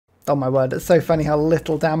Oh my word, it's so funny how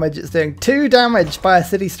little damage it's doing. 2 damage by a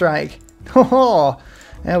city strike. Oh,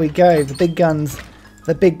 there we go. The big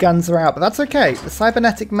guns are out, but that's okay. The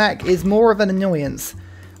cybernetic mech is more of an annoyance.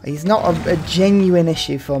 He's not a genuine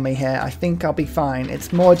issue for me here. I think I'll be fine.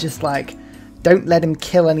 It's more just like, don't let him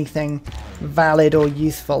kill anything valid or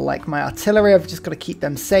useful. Like my artillery, I've just got to keep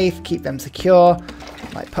them safe, keep them secure.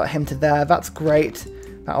 Like put him to there. That's great.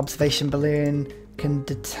 That observation balloon can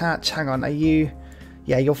detach. Hang on, are you...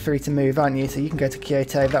 Yeah, you're free to move, aren't you? So you can go to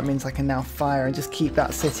Kyoto. That means I can now fire and just keep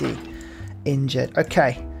that city injured.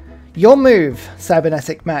 Okay. Your move,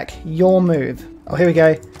 cybernetic mech. Your move. Oh, here we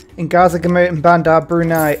go. Ingaza, Gamut, and Bandar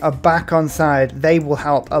Brunei are back on side. They will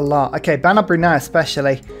help a lot. Okay, Bandar Brunei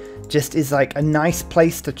especially just is like a nice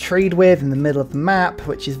place to trade with in the middle of the map,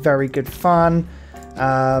 which is very good fun.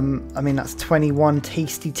 I mean, that's 21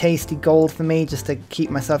 tasty gold for me just to keep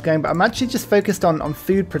myself going. But I'm actually just focused on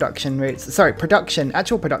food production routes. Sorry,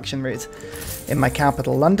 actual production routes in my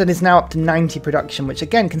capital. London is now up to 90 production, which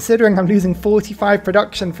again, considering I'm losing 45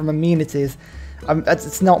 production from amenities,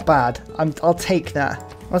 it's not bad. I'll take that.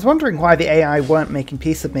 I was wondering why the AI weren't making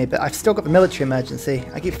peace with me, but I've still got the military emergency.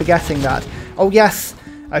 I keep forgetting that. Oh, yes.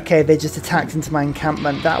 Okay, they just attacked into my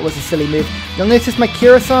encampment. That was a silly move. You'll notice my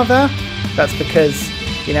Curacao there. That's because,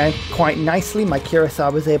 you know, quite nicely, my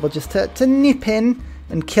Curacao was able just to nip in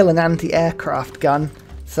and kill an anti-aircraft gun.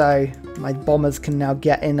 So my bombers can now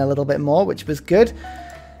get in a little bit more, which was good.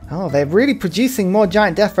 Oh, they're really producing more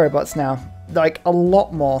giant death robots now. Like, a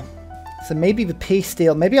lot more. So maybe the peace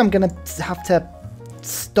deal, maybe I'm going to have to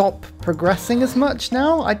stop progressing as much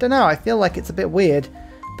now? I don't know, I feel like it's a bit weird,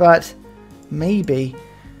 but maybe.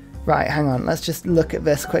 Right, hang on, let's just look at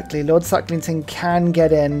this quickly. Lord Sucklington can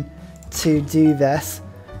get in to do this,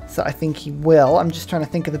 so I think he will. I'm just trying to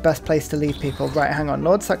think of the best place to leave people. Right, hang on,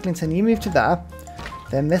 Lord Sucklington, you move to there.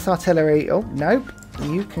 Then this artillery, oh, nope.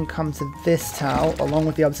 You can come to this tower along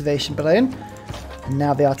with the observation balloon. And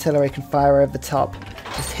now the artillery can fire over the top.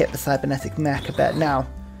 Just hit the cybernetic mech a bit. Now,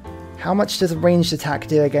 how much does a ranged attack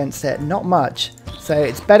do against it? Not much. So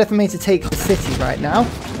it's better for me to take the city right now.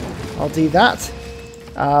 I'll do that.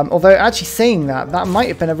 Although actually saying that, that might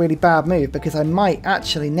have been a really bad move because I might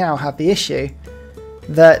actually now have the issue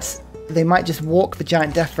that they might just walk the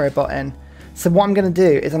giant death robot in. So what I'm going to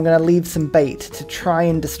do is I'm going to leave some bait to try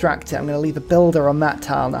and distract it. I'm going to leave a builder on that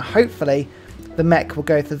tile. Now hopefully the mech will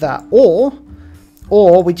go through that.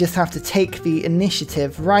 Or we just have to take the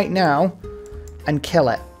initiative right now and kill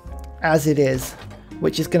it as it is,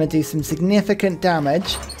 which is going to do some significant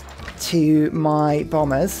damage to my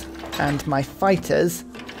bombers and my fighters,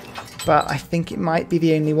 but I think it might be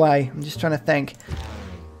the only way. I'm just trying to think.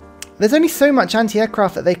 There's only so much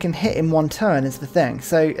anti-aircraft that they can hit in one turn is the thing,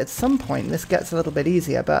 so at some point this gets a little bit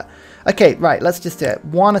easier, but okay, right, let's just do it.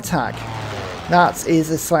 1 attack. That is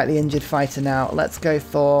a slightly injured fighter now. Let's go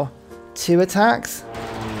for 2 attacks.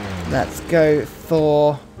 Let's go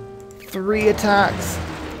for 3 attacks.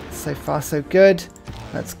 So far so good.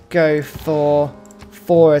 Let's go for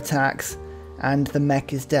 4 attacks and the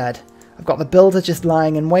mech is dead. I've got the builder just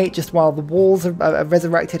lying in wait just while the walls are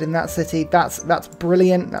resurrected in that city. That's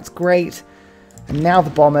brilliant. That's great. And now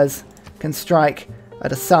the bombers can strike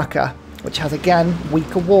at Osaka, which has again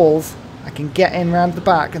weaker walls. I can get in round the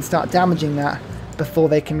back and start damaging that before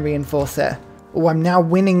they can reinforce it. Oh, I'm now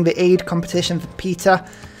winning the aid competition for Peter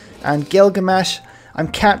and Gilgamesh. I'm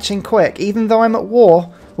catching quick, even though I'm at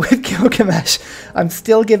war with Gilgamesh. I'm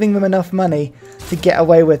still giving them enough money to get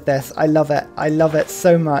away with this. I love it. I love it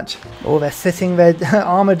so much. Oh, they're sitting their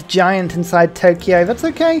armoured giant inside Tokyo. That's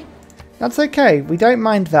okay. That's okay. We don't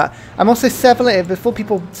mind that. I'm also settling, before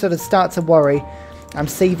people sort of start to worry, I'm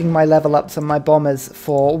saving my level ups on my bombers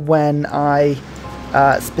for when I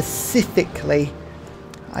specifically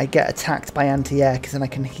I get attacked by anti-air, because then I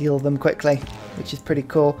can heal them quickly, which is pretty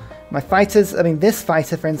cool. My fighters, I mean, this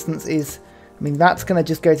fighter, for instance, is... I mean, that's going to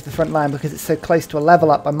just go to the front line because it's so close to a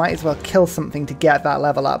level up. I might as well kill something to get that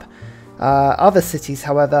level up. Other cities,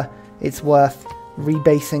 however, it's worth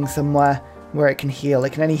rebasing somewhere where it can heal.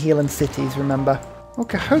 It can only heal in cities, remember. Oh,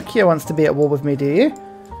 Cahokia wants to be at war with me, do you?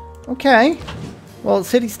 Okay. Well,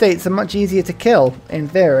 city-states are much easier to kill, in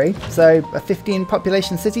theory. So, a 15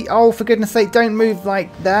 population city? Oh, for goodness sake, don't move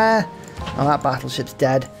like there. Oh, that battleship's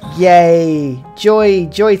dead. Yay! Joy!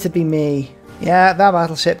 Joy to be me. Yeah, that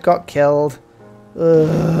battleship got killed.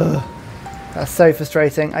 Ugh. That's so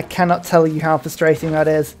frustrating. I cannot tell you how frustrating that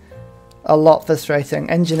is. A lot frustrating.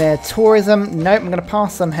 Engineer, tourism. Nope, I'm going to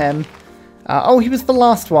pass on him. Oh, he was the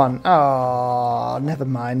last one. Oh, never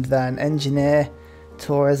mind then. Engineer,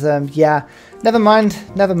 tourism. Yeah, never mind.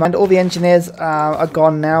 Never mind. All the engineers are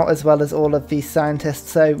gone now, as well as all of the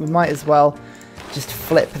scientists. So we might as well just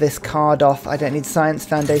flip this card off. I don't need science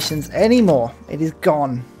foundations anymore. It is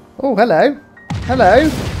gone. Oh, hello. Hello.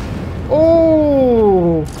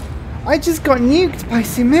 Oh, I just got nuked by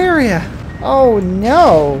Sumeria. Oh,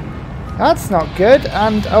 no. That's not good.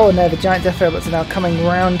 And, oh, no, the giant death robots are now coming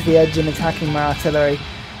round the edge and attacking my artillery.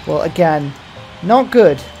 Well, again, not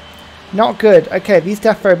good. Not good. Okay, these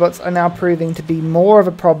death robots are now proving to be more of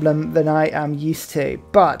a problem than I am used to.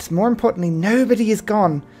 But, more importantly, nobody has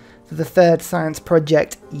gone to the third science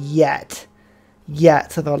project yet.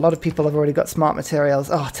 Although a lot of people have already got smart materials.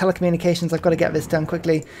 Oh, telecommunications, I've got to get this done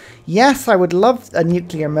quickly. Yes, I would love a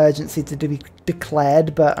nuclear emergency to be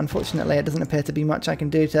declared, but unfortunately it doesn't appear to be much I can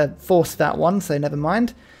do to force that one, so never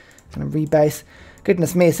mind. I'm going to rebase.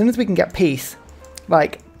 Goodness me, as soon as we can get peace,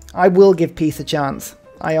 like, I will give peace a chance.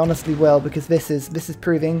 I honestly will, because this is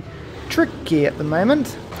proving tricky at the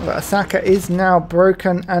moment. But Osaka is now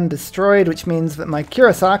broken and destroyed, which means that my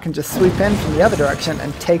Ursa can just swoop in from the other direction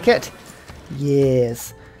and take it.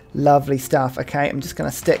 Yes, lovely stuff. Okay, I'm just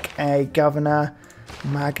going to stick a governor,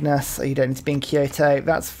 Magnus. Oh, you don't need to be in Kyoto.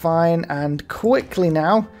 That's fine. And quickly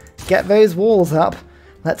now, get those walls up.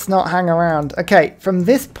 Let's not hang around. Okay, from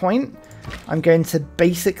this point, I'm going to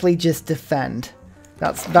basically just defend.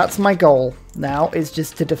 That's my goal now, is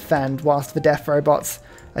just to defend whilst the death robots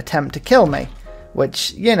attempt to kill me.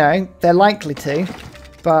 Which, you know, they're likely to.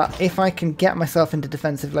 But if I can get myself into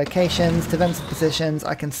defensive locations, defensive positions,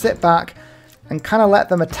 I can sit back and kind of let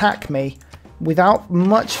them attack me without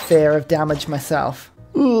much fear of damage myself.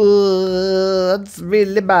 Ooh, that's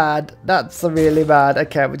really bad. That's really bad.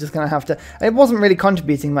 Okay, we're just going to have to... It wasn't really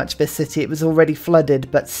contributing much, this city. It was already flooded,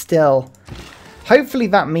 but still. Hopefully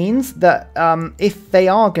that means that if they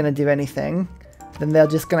are going to do anything, then they're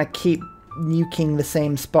just going to keep nuking the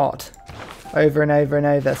same spot over and over and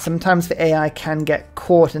over. Sometimes the AI can get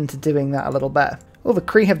caught into doing that a little bit. Oh, the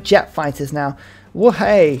Kree have jet fighters now. Whoa,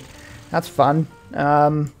 hey, that's fun.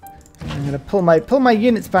 I'm going to pull my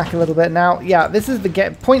units back a little bit now. Yeah, this is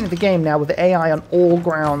the point of the game now, where the AI on all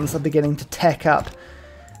grounds are beginning to tech up.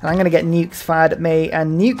 And I'm going to get nukes fired at me,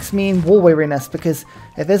 and nukes mean war weariness, because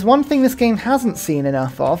if there's one thing this game hasn't seen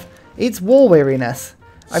enough of, it's war weariness.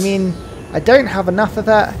 I mean, I don't have enough of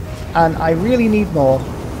that, and I really need more.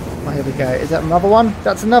 Oh, here we go. Is that another one?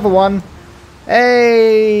 That's another one.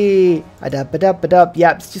 Hey! Adub.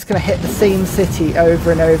 Yep, it's just going to hit the same city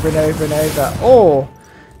over and over and over and over. Oh!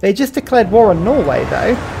 They just declared war on Norway,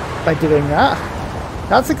 though, by doing that.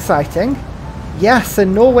 That's exciting. Yes,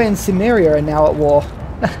 and Norway and Sumeria are now at war.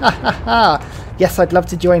 Yes, I'd love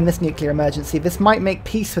to join this nuclear emergency. This might make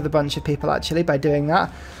peace with a bunch of people, actually, by doing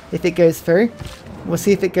that. If it goes through. We'll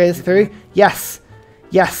see if it goes through. Yes.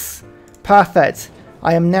 Yes. Perfect.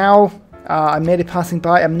 I am now... I'm merely passing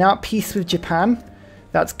by. I'm now at peace with Japan.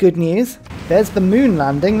 That's good news. There's the moon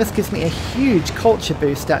landing. This gives me a huge culture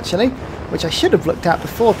boost, actually, which I should have looked at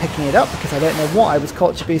before picking it up, because I don't know what I was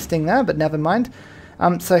culture boosting there, but never mind.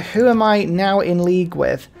 So who am I now in league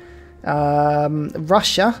with?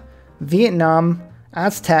 Russia, Vietnam,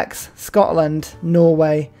 Aztecs, Scotland,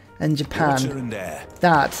 Norway, and Japan.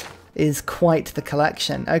 That is quite the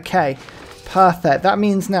collection. Okay, perfect. That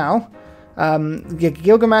means now,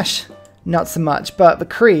 Gilgamesh, not so much, but the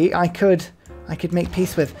Kree I could make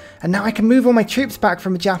peace with. And now I can move all my troops back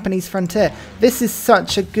from the Japanese frontier. This is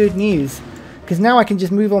such a good news, because now I can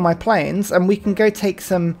just move all my planes and we can go take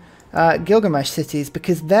some Gilgamesh cities,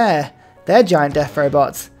 because they're giant death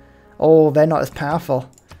robots. Oh, they're not as powerful.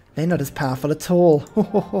 They're not as powerful at all. Ho,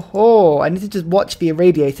 ho, ho, ho. I need to just watch the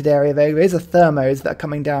irradiated area though. Those are thermos that are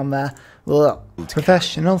coming down there. Ugh.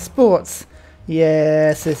 Professional sports.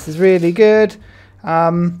 Yes, this is really good.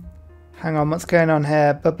 Hang on, what's going on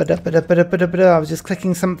here? I was just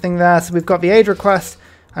clicking something there. So we've got the aid request.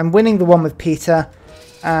 I'm winning the one with Peter.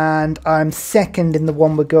 And I'm second in the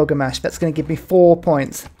one with Gilgamesh. That's going to give me 4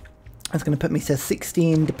 points. That's going to put me to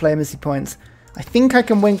 16 diplomacy points. I think I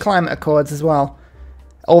can win climate accords as well.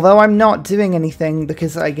 Although I'm not doing anything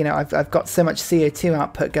because I've got so much CO2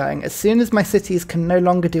 output going. As soon as my cities can no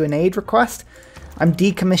longer do an aid request, I'm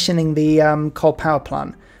decommissioning the coal power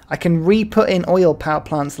plant. I can re-put in oil power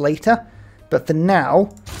plants later, but for now,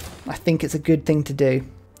 I think it's a good thing to do.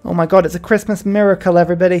 Oh my god, it's a Christmas miracle,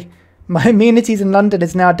 everybody. My amenities in London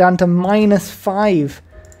is now down to -5.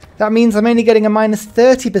 That means I'm only getting a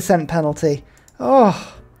 -30% penalty.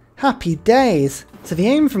 Oh, happy days. So the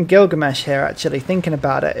aim from Gilgamesh here, actually, thinking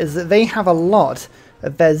about it, is that they have a lot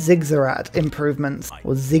of their ziggurat improvements,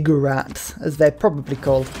 or ziggurats, as they're probably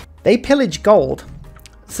called. They pillage gold.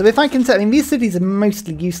 So if I can... I mean, these cities are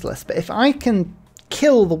mostly useless, but if I can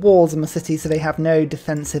kill the walls of my city so they have no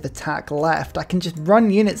defensive attack left. I can just run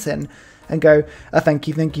units in and go, thank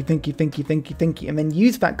you, thank you, thank you, thank you, thank you, thank you, and then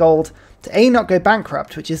use that gold to A, not go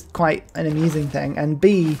bankrupt, which is quite an amusing thing, and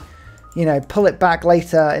B, you know, pull it back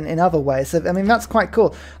later in other ways. So, I mean, that's quite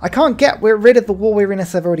cool. I can't get rid of the war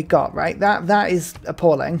weariness I've already got, right? That is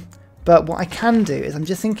appalling. But what I can do is I'm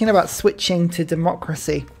just thinking about switching to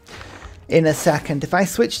democracy in a second. If I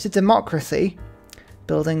switch to democracy,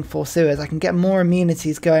 building 4 sewers, I can get more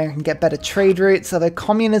immunities going, I can get better trade routes, although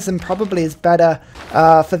communism probably is better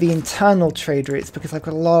for the internal trade routes, because I've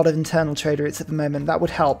got a lot of internal trade routes at the moment. That would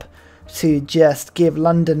help to just give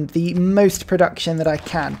London the most production that I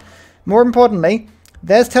can. More importantly,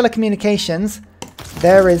 there's telecommunications,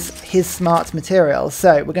 there is his smart materials.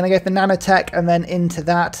 So we're going to go for nanotech and then into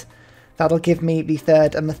that. That'll give me the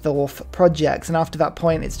 3rd and the 4th projects, and after that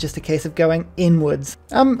point it's just a case of going inwards.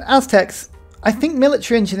 Aztecs, I think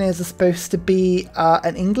military engineers are supposed to be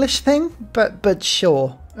an English thing, but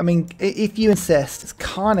sure. I mean, if you insist. It's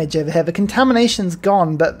carnage over here. The contamination's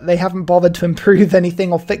gone, but they haven't bothered to improve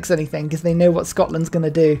anything or fix anything because they know what Scotland's going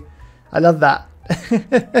to do. I love that.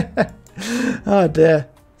 Oh dear.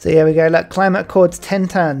 So here we go, look, climate accords 10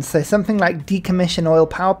 turns. So something like decommission oil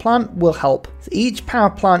power plant will help. So each power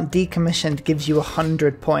plant decommissioned gives you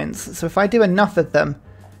 100 points. So if I do enough of them,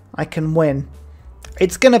 I can win.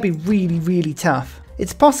 It's going to be really, really tough.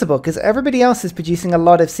 It's possible because everybody else is producing a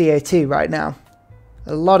lot of CO2 right now.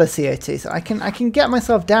 A lot of CO2. So I can get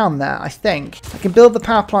myself down there, I think. I can build the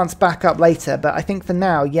power plants back up later, but I think for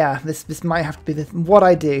now, yeah, this might have to be what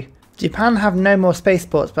I do. Japan have no more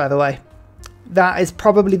spaceports, by the way. That is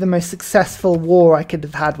probably the most successful war I could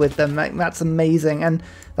have had with them. Like, that's amazing. And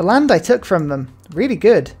the land I took from them, really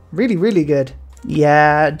good. Really, really good.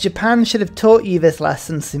 Yeah, Japan should have taught you this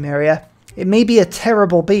lesson, Sumeria. It may be a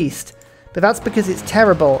terrible beast, but that's because it's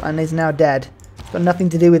terrible and is now dead. It's got nothing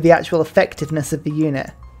to do with the actual effectiveness of the unit.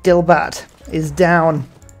 Dilbat is down.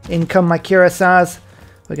 In come my Curaçaos.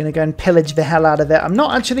 We're going to go and pillage the hell out of it. I'm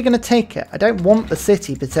not actually going to take it. I don't want the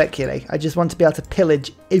city particularly. I just want to be able to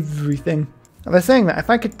pillage everything. Now, they're saying that if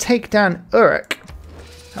I could take down Uruk,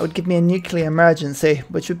 that would give me a nuclear emergency,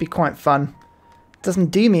 which would be quite fun. It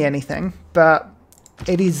doesn't do me anything, but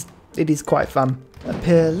it is quite fun. A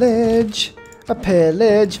pillage, a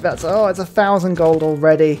pillage. That's, oh, it's 1,000 gold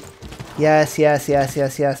already. Yes, yes, yes,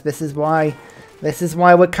 yes, yes. This is why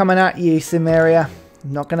we're coming at you, Sumeria.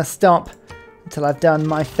 I'm not going to stop until I've done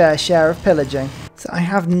my fair share of pillaging. So I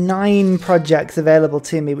have 9 projects available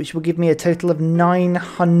to me, which will give me a total of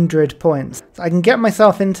 900 points. So I can get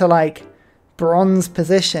myself into like bronze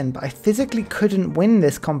position, but I physically couldn't win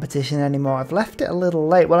this competition anymore. I've left it a little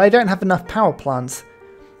late. Well, I don't have enough power plants,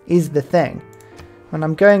 is the thing. When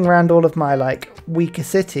I'm going around all of my like weaker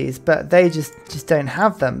cities, but they just don't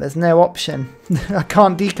have them. There's no option. I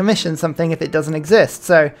can't decommission something if it doesn't exist.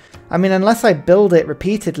 So, I mean, unless I build it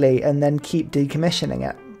repeatedly and then keep decommissioning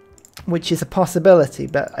it, which is a possibility,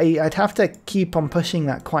 but I'd have to keep on pushing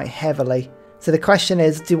that quite heavily. So the question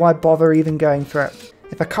is, do I bother even going for it?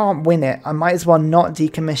 If I can't win it, I might as well not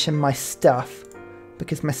decommission my stuff,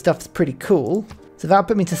 because my stuff's pretty cool. So that'll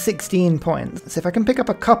put me to 16 points. So if I can pick up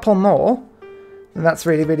a couple more, then that's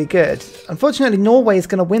really, really good. Unfortunately, Norway is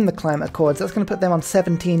going to win the climate accords. That's going to put them on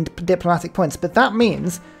 17 diplomatic points. But that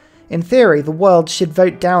means, in theory, the world should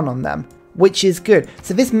vote down on them, which is good.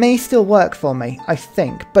 So this may still work for me, I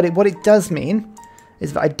think. But what it does mean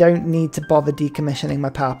is that I don't need to bother decommissioning my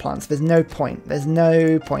power plants. There's no point. There's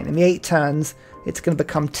no point. In the 8 turns, it's going to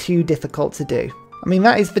become too difficult to do. I mean,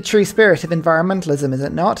 that is the true spirit of environmentalism, is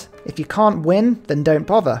it not? If you can't win, then don't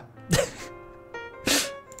bother.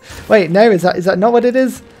 Wait, no, is that not what it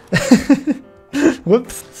is?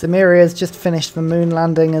 Whoops. Sumeria's just finished the moon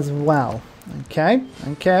landing as well. Okay.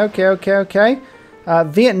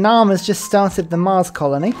 Vietnam has just started the Mars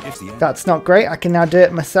colony. That's not great. I can now do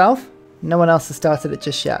it myself. No one else has started it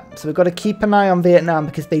just yet. So we've got to keep an eye on Vietnam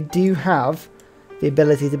because they do have the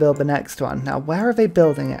ability to build the next one. Now, where are they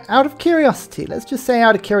building it? Out of curiosity. Let's just say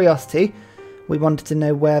out of curiosity, we wanted to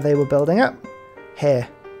know where they were building it. Here.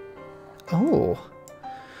 Oh.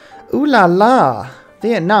 Ooh la la.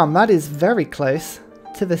 Vietnam, that is very close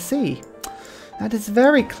to the sea. That is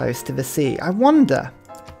very close to the sea. I wonder,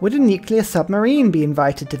 would a nuclear submarine be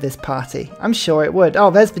invited to this party? I'm sure it would. Oh,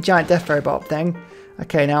 there's the giant death robot thing.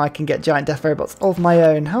 Okay, now I can get giant death robots of my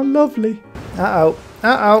own. How lovely. Uh-oh.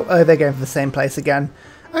 Uh-oh. Oh, they're going for the same place again.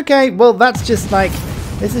 Okay, well, that's just like...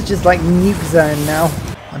 This is just like nuke zone now.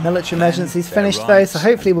 My military emergency's finished though, so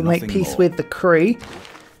hopefully we'll make peace with the Cree.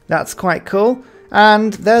 That's quite cool.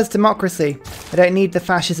 And there's democracy. I don't need the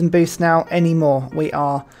fascism boost now anymore. We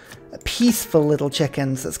are peaceful little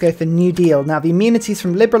chickens. Let's go for New Deal. Now, the amenities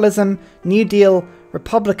from liberalism, New Deal,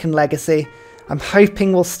 Republican legacy, I'm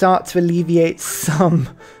hoping will start to alleviate some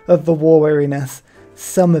of the war weariness.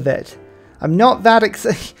 Some of it. I'm not that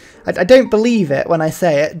excited. I don't believe it when I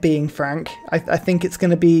say it, being frank. I think it's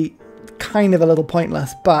going to be kind of a little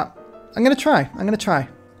pointless, but I'm going to try. I'm going to try.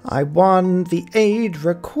 I won the aid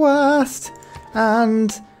request,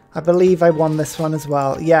 and I believe I won this one as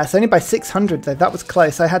well. Yes, only by 600 though. That was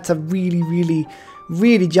close. I had to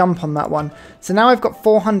really jump on that one. So now I've got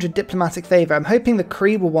 400 diplomatic favour. I'm hoping the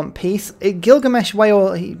Kree will want peace. Gilgamesh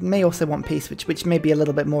he may also want peace, which may be a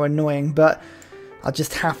little bit more annoying, but I'll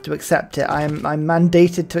just have to accept it. I'm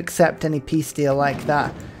mandated to accept any peace deal like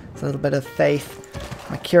that. It's a little bit of faith.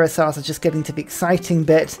 My Curaçaos are just getting to the exciting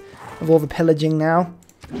bit of all the pillaging now,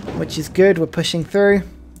 which is good. We're pushing through,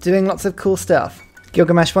 doing lots of cool stuff.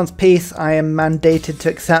 Gilgamesh wants peace. I am mandated to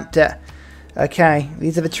accept it. Okay,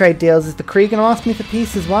 these are the trade deals. Is the Kree going to ask me for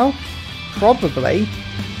peace as well? Probably.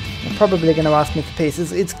 They're probably going to ask me for peace.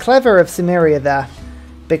 It's clever of Cimmeria there,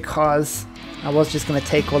 because I was just going to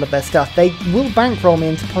take all of their stuff. They will bankroll me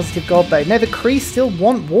into positive gold though. No, the Kree still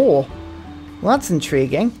want war. Well, that's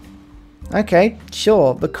intriguing. Okay,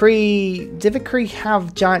 sure. Did the Kree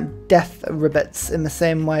have giant death ribbits in the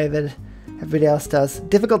same way that everybody else does?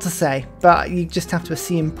 Difficult to say, but you just have to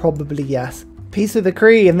assume probably yes. Peace with the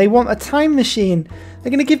Kree, and they want a time machine.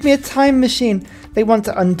 They're going to give me a time machine. They want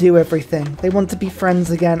to undo everything. They want to be friends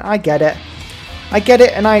again. I get it. I get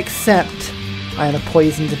it, and I accept. I am a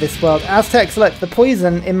poison to this world. Aztecs, look, the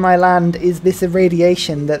poison in my land is this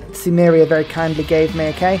irradiation that Cimmeria very kindly gave me,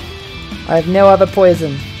 okay? I have no other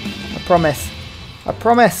poison. I promise. I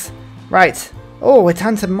promise. Right. Oh, we're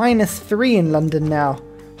down to -3 in London now.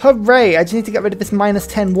 Hooray! I just need to get rid of this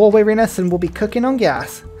 -10 war weariness and we'll be cooking on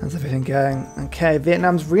gas. How's everything going? Okay,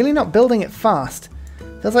 Vietnam's really not building it fast.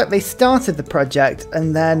 Feels like they started the project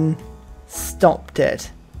and then stopped it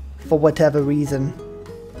for whatever reason.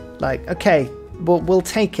 Like, okay, we'll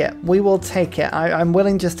take it. We will take it. I'm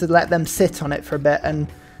willing just to let them sit on it for a bit and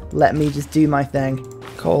let me just do my thing.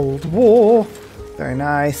 Cold War. Very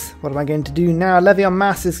nice. What am I going to do now? Levy on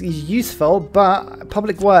mass is useful, but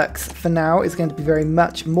public works for now is going to be very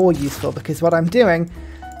much more useful, because what I'm doing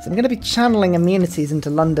is I'm going to be channeling amenities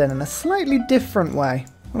into London in a slightly different way.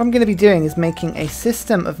 What I'm going to be doing is making a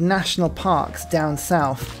system of national parks down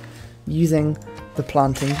south, using the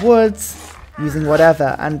planting woods, using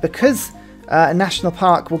whatever, and because a national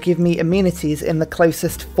park will give me amenities in the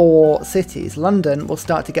closest 4 cities, London will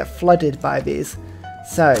start to get flooded by these.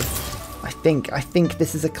 So I think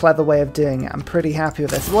this is a clever way of doing it. I'm pretty happy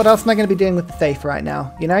with this. What else am I going to be doing with the faith right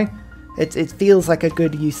now? You know, it feels like a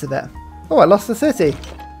good use of it. Oh, I lost the city.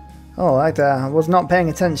 Oh, I was not paying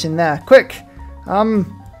attention there. Quick, run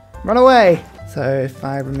away. So if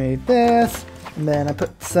I remove this, and then I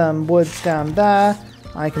put some woods down there,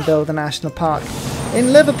 I can build a national park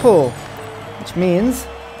in Liverpool, which means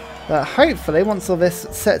that hopefully once all this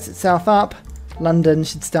sets itself up, London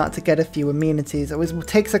should start to get a few amenities. It always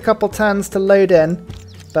takes a couple turns to load in,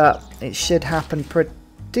 but it should happen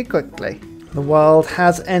pretty quickly. The world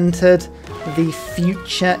has entered the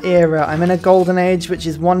future era. I'm in a golden age, which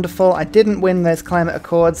is wonderful. I didn't win those climate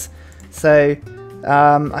accords, so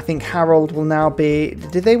I think Harold will now be...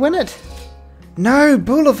 Did they win it? No,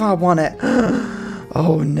 Boulevard won it.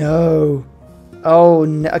 Oh no. Oh,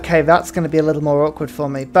 no. Okay, that's going to be a little more awkward for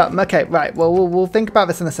me. But, okay, right, well, we'll think about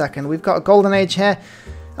this in a second. We've got a golden age here.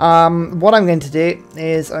 What I'm going to do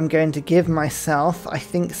is I'm going to give myself, I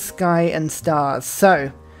think, sky and stars.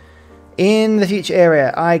 So, in the future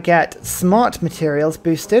area, I get smart materials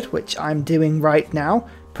boosted, which I'm doing right now,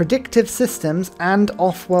 predictive systems, and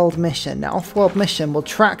off-world mission. Now, off-world mission will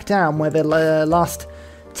track down where the last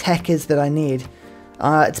tech is that I need.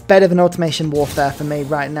 It's better than automation warfare for me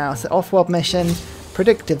right now. So off-world mission,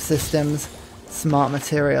 predictive systems, smart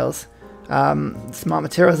materials. Smart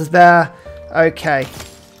materials is there. Okay.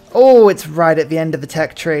 Oh, it's right at the end of the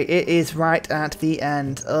tech tree. It is right at the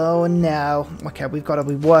end. Oh no. Okay, we've got to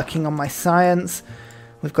be working on my science.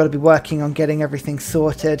 We've got to be working on getting everything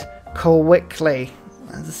sorted quickly.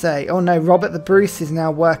 As I say, oh no, Robert the Bruce is now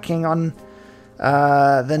working on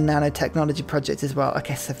the nanotechnology project as well.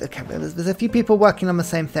 Okay, so there's a few people working on the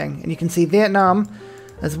same thing, and you can see Vietnam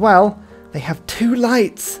as well. They have 2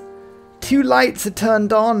 lights. 2 lights are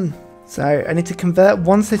turned on. So I need to convert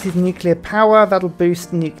 1 city's nuclear power. That'll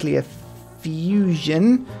boost nuclear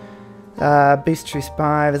fusion. Boost true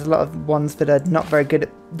spy. There's a lot of ones that are not very good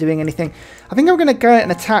at doing anything. I think I'm going to go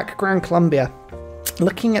and attack Gran Colombia.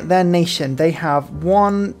 Looking at their nation, they have 2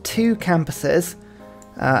 campuses.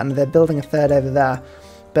 And they're building a 3rd over there.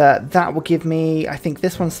 But that will give me, I think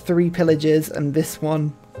this one's 3 pillages and this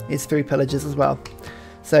one is 3 pillages as well.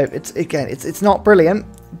 So it's not brilliant,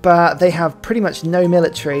 but they have pretty much no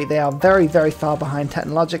military. They are very, very far behind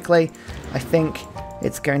technologically. I think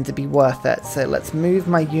it's going to be worth it. So let's move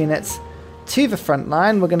my units to the front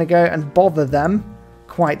line. We're going to go and bother them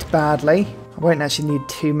quite badly. I won't actually need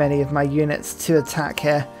too many of my units to attack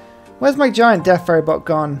here. Where's my giant death robot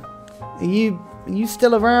gone? Are you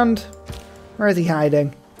still around? Where is he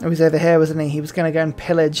hiding? Oh, he's over here, wasn't he? He was going to go and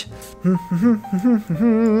pillage.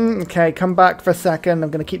 Okay, come back for a second. I'm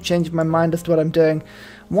going to keep changing my mind as to what I'm doing.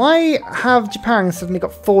 Why have Japan suddenly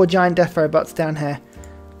got 4 giant death robots down here?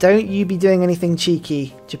 Don't you be doing anything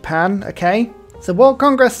cheeky, Japan, okay? So World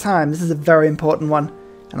Congress time. This is a very important one.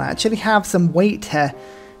 And I actually have some weight here.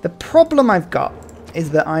 The problem I've got is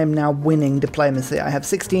that I am now winning diplomacy. I have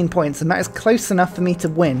 16 points, and that is close enough for me to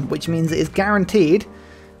win, which means it is guaranteed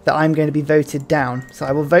that I'm going to be voted down. So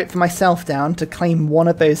I will vote for myself down to claim one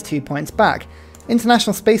of those 2 points back.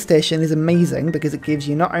 International Space Station is amazing because it gives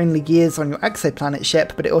you not only years on your exoplanet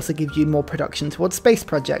ship, but it also gives you more production towards space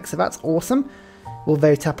projects, so that's awesome. We'll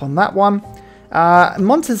vote up on that one.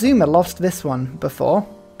 Montezuma lost this one before.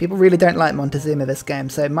 People really don't like Montezuma this game,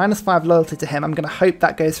 so -5 loyalty to him. I'm going to hope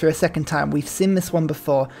that goes through a second time. We've seen this one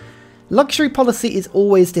before. Luxury policy is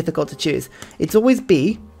always difficult to choose. It's always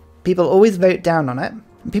B. People always vote down on it.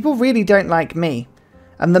 People really don't like me.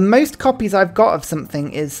 And the most copies I've got of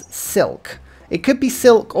something is silk. It could be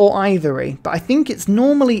silk or ivory, but I think it's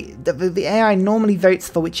normally, the AI normally votes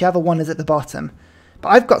for whichever one is at the bottom. But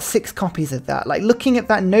I've got 6 copies of that. Like, looking at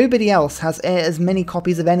that, nobody else has as many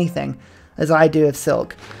copies of anything as I do of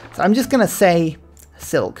silk. So I'm just going to say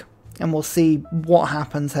silk, and we'll see what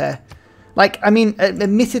happens here. Like, I mean,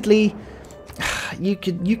 admittedly, you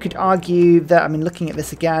could argue that, I mean, looking at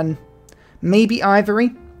this again, maybe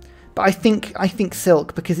ivory, but I think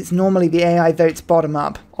silk, because it's normally the AI votes bottom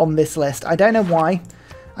up on this list. I don't know why.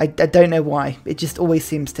 I don't know why. It just always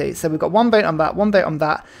seems to. So we've got 1 vote on that, 1 vote on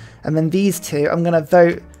that, and then these 2. I'm going to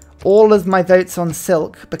vote all of my votes on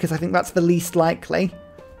silk because I think that's the least likely.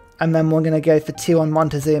 And then we're going to go for 2 on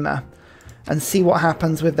Montezuma and see what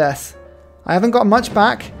happens with this. I haven't got much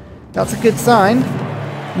back. That's a good sign.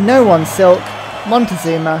 No on silk.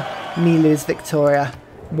 Montezuma. Me lose Victoria.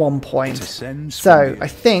 1 point. So I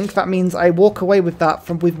think that means I walk away with that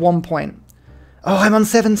with 1 point. Oh, I'm on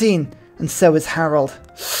 17. And so is Harold.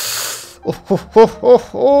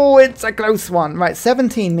 Oh, it's a close one. Right,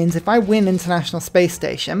 17 means if I win International Space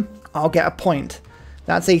Station, I'll get a point.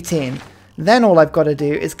 That's 18. Then all I've got to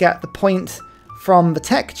do is get the point from the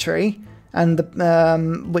tech tree, and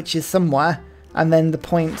the, which is somewhere, and then the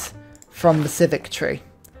point from the civic tree,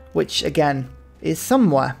 which again is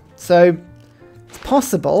somewhere. So it's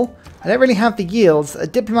possible. I don't really have the yields. A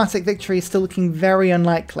diplomatic victory is still looking very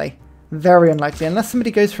unlikely. Very unlikely, unless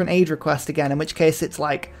somebody goes for an aid request again, in which case it's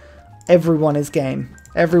like everyone is game.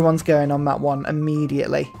 Everyone's going on that one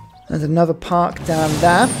immediately. There's another park down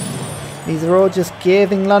there. These are all just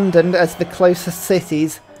giving London as the closest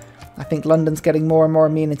cities. I think London's getting more and more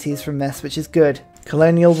amenities from this, which is good.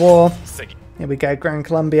 Colonial War. Here we go, Gran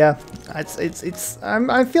Colombia.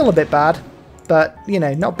 I feel a bit bad, but you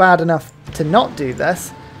know, not bad enough to not do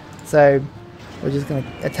this. So we're just going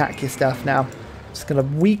to attack your stuff now. Just going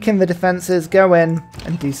to weaken the defences, go in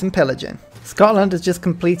and do some pillaging. Scotland has just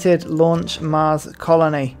completed Launch Mars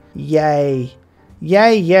Colony. Yay.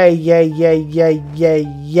 Yay, yay, yay, yay, yay, yay,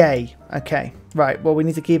 yay. Okay, right, well we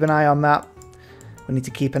need to keep an eye on that. We need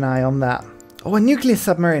to keep an eye on that. Oh, a nuclear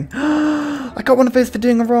submarine. I got one of those for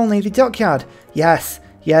doing a Royal Navy dockyard. Yes,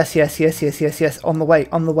 yes, yes, yes, yes, yes, yes. On the way,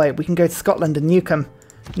 on the way. We can go to Scotland and nuke them.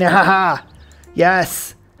 Nah,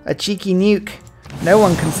 yes, a cheeky nuke. No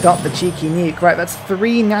one can stop the cheeky nuke. Right, that's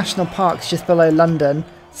 3 national parks just below London.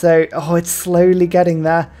 So, oh, it's slowly getting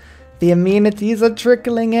there. The amenities are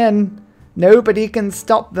trickling in. Nobody can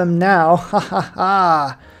stop them now. Ha ha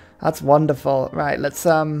ha. That's wonderful. Right, let's,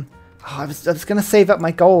 I was going to save up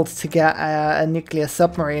my gold to get a nuclear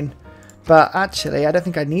submarine. But actually, I don't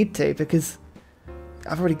think I need to because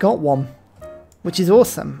I've already got one. Which is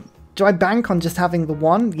awesome. Do I bank on just having the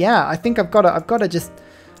one? Yeah, I think I've got to just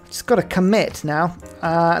got to commit now.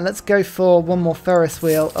 Let's go for 1 more Ferris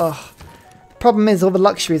wheel. Ugh. The problem is all the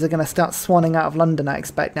luxuries are going to start swanning out of London, I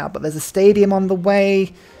expect now. But there's a stadium on the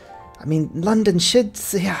way. I mean, London should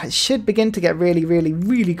begin to get really, really,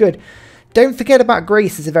 really good. Don't forget about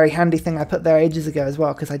Grace is a very handy thing I put there ages ago as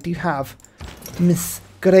well, because I do have Miss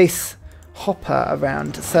Grace Hopper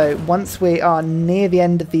around. So once we are near the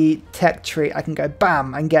end of the tech tree, I can go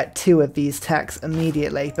bam and get 2 of these techs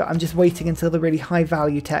immediately. But I'm just waiting until the really high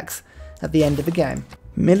value techs at the end of the game.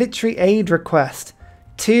 Military aid request.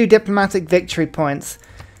 2 diplomatic victory points.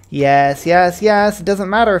 Yes, yes, yes. It doesn't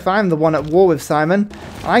matter if I'm the one at war with Simon.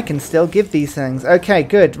 I can still give these things. Okay,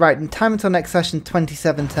 good. Right, and time until next session,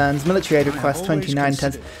 27 turns. Military aid request, 29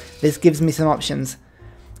 turns. This gives me some options.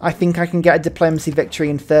 I think I can get a diplomacy victory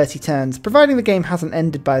in 30 turns, providing the game hasn't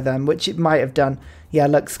ended by then, which it might have done. Yeah,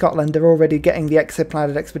 look, Scotland are already getting the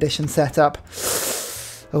exoplanet expedition set up.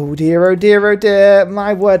 Oh dear, oh dear, oh dear.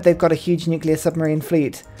 My word, they've got a huge nuclear submarine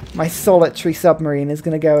fleet. My solitary submarine is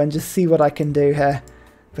going to go and just see what I can do here.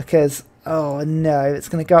 Because, oh no, it's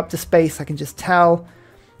going to go up to space, I can just tell.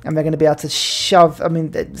 And they're going to be able to shove... I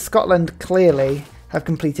mean, Scotland clearly have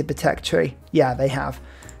completed Protectory. Yeah, they have.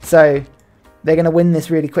 So, they're going to win this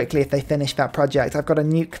really quickly if they finish that project. I've got to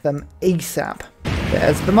nuke them ASAP.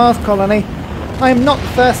 There's the Mars colony. I am not the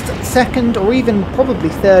first, second, or even probably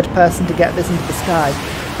third person to get this into the sky.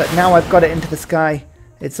 But now I've got it into the sky,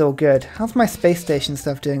 it's all good. How's my space station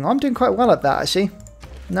stuff doing? Oh, I'm doing quite well at that, actually.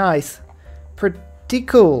 Nice. Pretty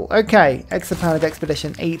cool. Okay, exoplanet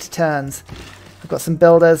expedition, 8 turns. I've got some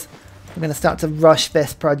builders. I'm going to start to rush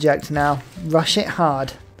this project now. Rush it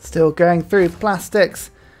hard. Still going through plastics.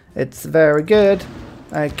 It's very good.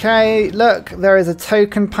 Okay, look, there is a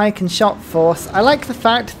token pike and shot force. I like the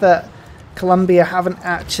fact that Colombia haven't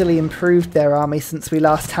actually improved their army since we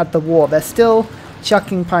last had the war. They're still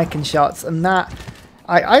chucking pike and shots, and that...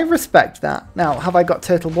 I respect that. Now, have I got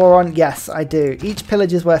total war on? Yes, I do. Each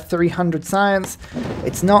pillage is worth 300 science.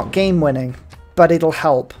 It's not game winning, but it'll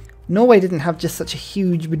help. Norway didn't have just such a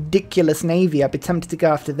huge, ridiculous navy. I'd be tempted to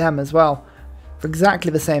go after them as well, for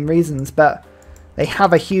exactly the same reasons, but they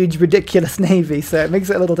have a huge, ridiculous navy, so it makes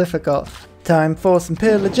it a little difficult. Time for some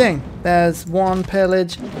pillaging. There's 1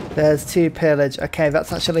 pillage, there's 2 pillage. Okay,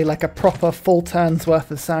 that's actually like a proper full turn's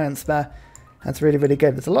worth of science there. That's really, really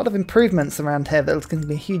good. There's a lot of improvements around here. That's going to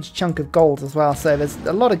be a huge chunk of gold as well, so there's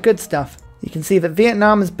a lot of good stuff. You can see that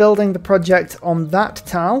Vietnam is building the project on that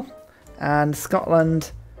tile, and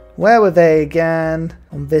Scotland, where were they again?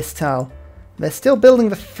 On this tile. They're still building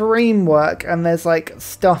the framework, and there's like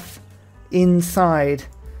stuff inside.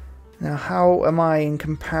 Now, how am I in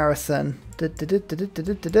comparison?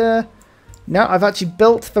 No, I've actually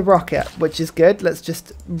built the rocket, which is good. Let's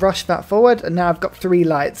just rush that forward, and now I've got 3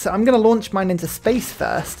 lights. So I'm going to launch mine into space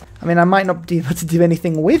first. I mean, I might not be able to do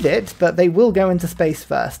anything with it, but they will go into space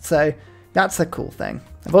first, so that's a cool thing.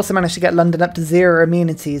 I've also managed to get London up to 0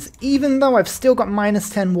 amenities, even though I've still got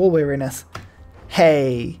 -10 war weariness.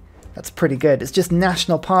 Hey, that's pretty good. It's just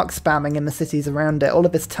national park spamming in the cities around it. All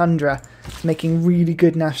of this tundra is making really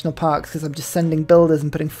good national parks because I'm just sending builders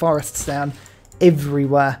and putting forests down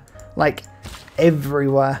everywhere. Like,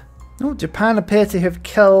 everywhere. Oh, Japan appear to have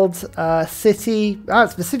killed city... Oh,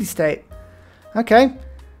 it's the city-state. Okay.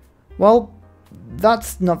 Well,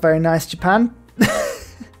 that's not very nice, Japan.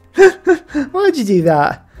 Why'd you do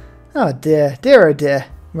that? Oh dear. Dear oh dear.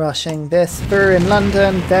 Rushing this through in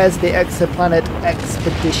London. There's the exoplanet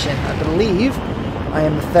expedition. I believe I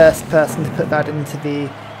am the first person to put that into the...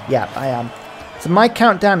 Yeah, I am. So my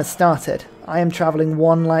countdown has started. I am travelling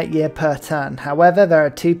 1 light year per turn. However, there are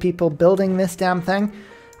 2 people building this damn thing.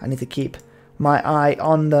 I need to keep my eye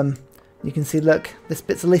on them. You can see, look, this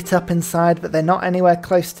bit's lit up inside, but they're not anywhere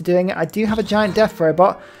close to doing it. I do have a giant death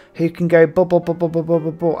robot who can go bubble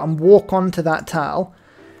and walk onto that tile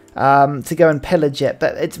to go and pillage it.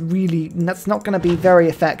 But it's really, that's not going to be very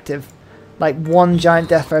effective. Like 1 giant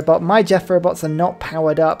death robot. My death robots are not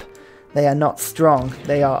powered up. They are not strong.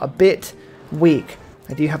 They are a bit weak.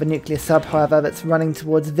 I do have a nuclear sub, however, that's running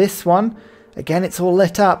towards this one. Again, it's all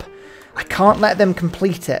lit up. I can't let them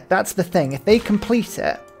complete it. That's the thing. If they complete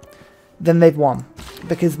it, then they've won.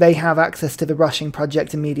 Because they have access to the rushing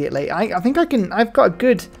project immediately. I think I can... I've got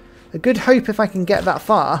a good hope if I can get that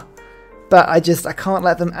far. But I can't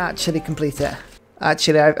let them actually complete it.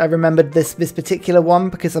 Actually, I remembered this particular one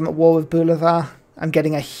because I'm at war with Boulevard. I'm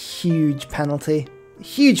getting a huge penalty.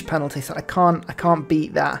 Huge penalty, so I can't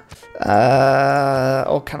beat that.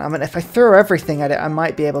 Or can I? I mean, if I throw everything at it, I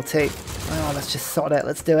might be able to. Oh, let's just sod it.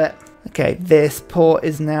 Let's do it. Okay, this port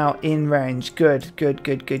is now in range. Good.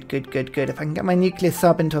 If I can get my nuclear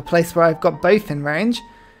sub into a place where I've got both in range,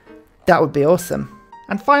 that would be awesome.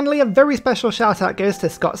 And finally, a very special shout out goes to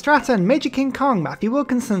Scott Stratton, Major King Kong, Matthew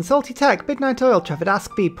Wilkinson, Salty Tech, Midnight Oil, Trevor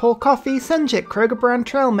Askby, Paul Coffee, Senjik, Kroger Brand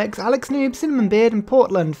Trail Mix, Alex Noob, Cinnamon Beard and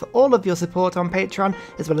Portland for all of your support on Patreon,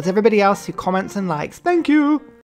 as well as everybody else who comments and likes. Thank you!